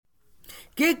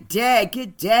Good day,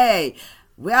 good day.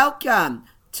 Welcome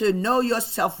to Know Your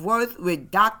Self-Worth with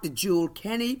Dr. Jewel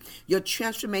Kenny, your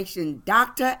transformation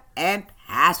doctor and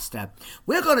pastor.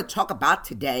 We're going to talk about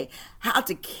today how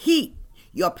to keep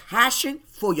your passion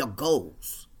for your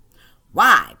goals.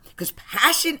 Why? Because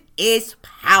passion is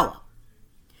power.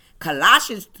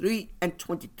 Colossians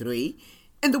 3:23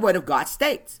 in the Word of God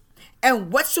states,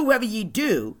 "And whatsoever ye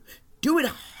do, do it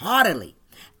heartily,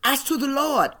 as to the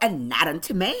Lord and not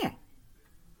unto man."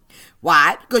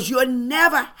 Why? Because you'll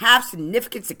never have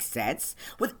significant success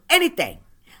with anything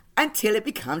until it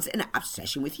becomes an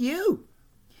obsession with you.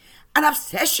 An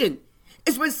obsession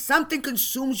is when something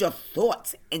consumes your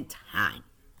thoughts and time.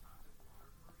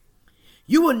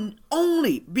 You will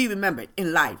only be remembered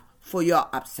in life for your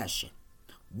obsession.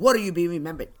 What are you being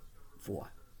remembered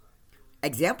for?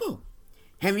 Example,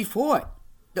 Henry Ford,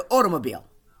 the automobile.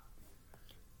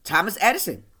 Thomas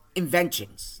Edison,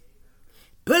 inventions.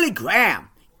 Billy Graham,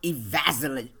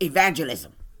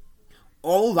 evangelism.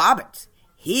 Oral Roberts,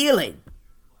 healing.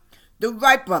 The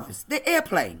Wright brothers, the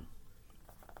airplane.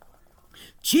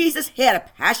 Jesus had a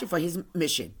passion for his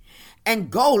mission and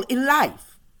goal in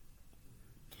life.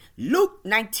 Luke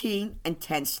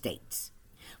 19:10 states,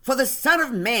 "For the Son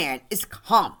of Man is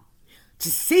come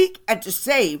to seek and to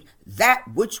save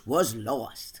that which was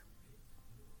lost."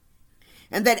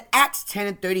 And then Acts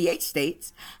 10:38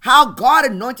 states how God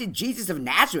anointed Jesus of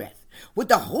Nazareth with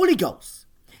the Holy Ghost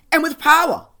and with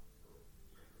power,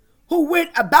 who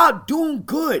went about doing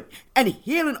good and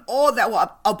healing all that were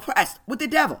oppressed with the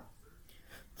devil,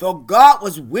 for God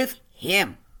was with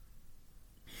him.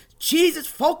 Jesus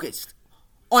focused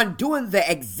on doing the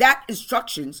exact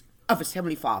instructions of his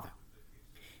heavenly Father.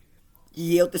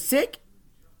 He healed the sick.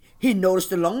 He noticed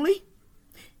the lonely.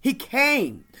 He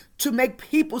came to make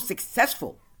people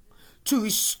successful, to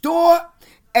restore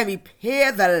and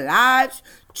repair their lives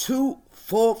to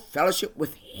full fellowship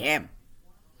with him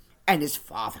and his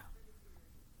Father.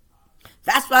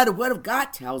 That's why the Word of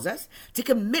God tells us to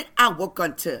commit our work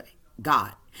unto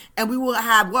God, and we will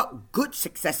have what? Good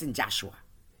success in Joshua.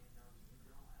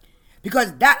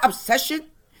 Because that obsession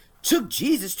took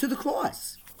Jesus to the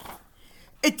cross.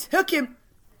 It took him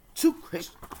to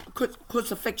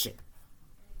crucifixion.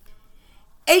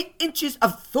 8 inches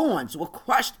of thorns were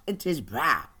crushed into his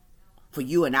brow for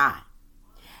you and I.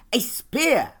 A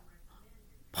spear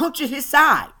punctured his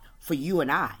side for you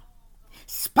and I.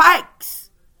 Spikes,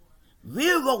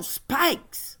 railroad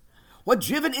spikes, were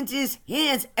driven into his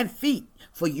hands and feet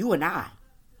for you and I.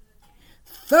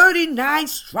 39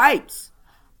 stripes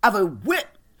of a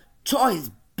whip tore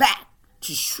his back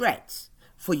to shreds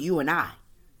for you and I.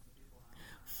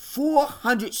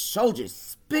 400 soldiers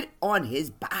spit on his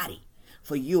body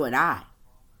for you and I.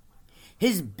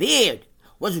 His beard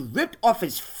was ripped off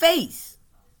his face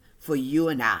for you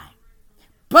and I.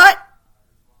 But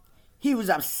he was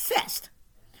obsessed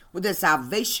with the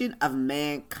salvation of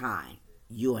mankind,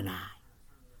 you and I.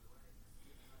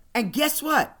 And guess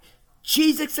what?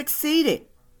 Jesus succeeded.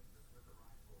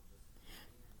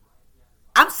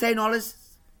 I'm saying all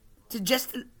this to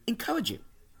just encourage you,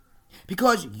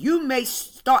 because you may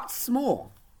start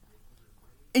small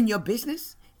in your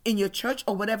business, in your church,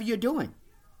 or whatever you're doing.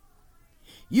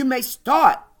 You may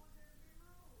start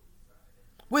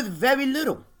with very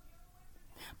little.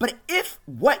 But if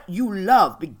what you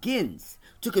love begins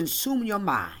to consume your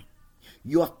mind,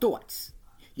 your thoughts,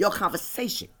 your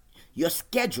conversation, your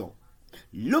schedule,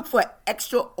 look for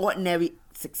extraordinary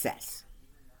success.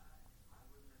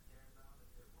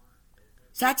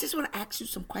 So I just want to ask you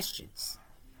some questions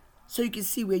so you can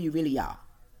see where you really are.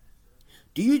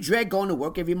 Do you dread going to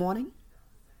work every morning?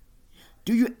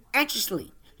 Do you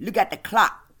anxiously look at the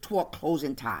clock toward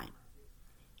closing time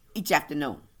each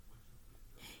afternoon?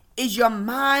 Is your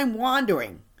mind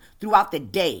wandering throughout the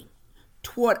day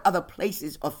toward other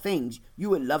places or things you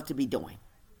would love to be doing?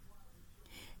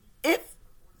 If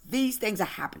these things are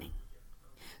happening,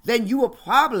 then you will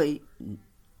probably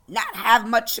not have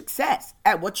much success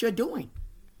at what you're doing,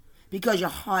 because your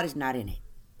heart is not in it.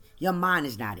 Your mind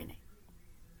is not in it.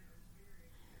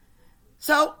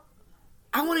 So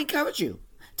I want to encourage you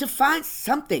to find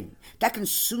something that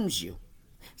consumes you,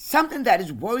 something that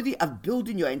is worthy of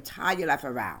building your entire life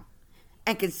around,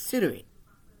 and consider it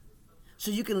so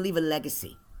you can leave a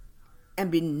legacy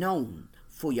and be known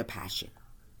for your passion.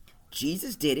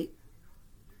 Jesus did it,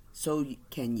 so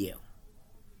can you.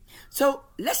 So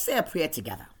let's say a prayer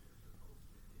together.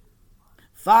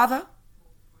 Father,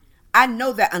 I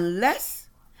know that unless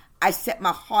I set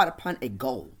my heart upon a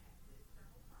goal,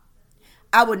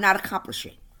 I would not accomplish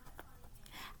it.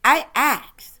 I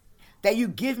ask that you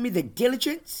give me the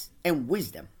diligence and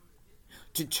wisdom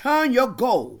to turn your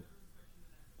goal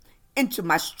into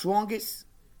my strongest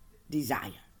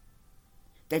desire.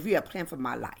 That you have planned for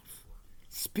my life,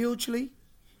 spiritually,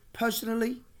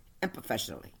 personally, and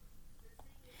professionally.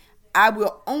 I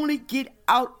will only get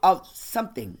out of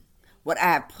something what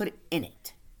I have put in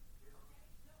it.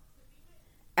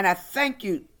 And I thank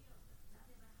you,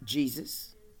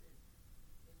 Jesus,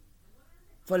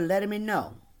 for letting me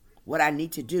know what I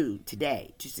need to do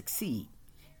today to succeed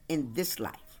in this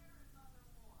life.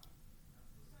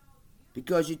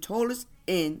 Because you told us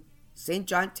in St.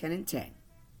 John 10:10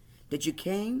 that you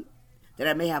came that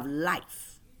I may have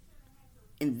life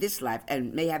in this life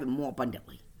and may have it more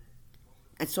abundantly.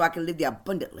 And so I can live the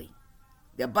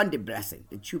abundant blessing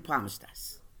that you promised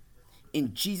us.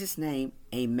 In Jesus' name,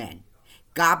 amen.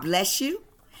 God bless you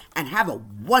and have a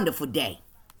wonderful day.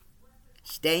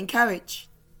 Stay encouraged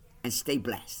and stay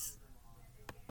blessed.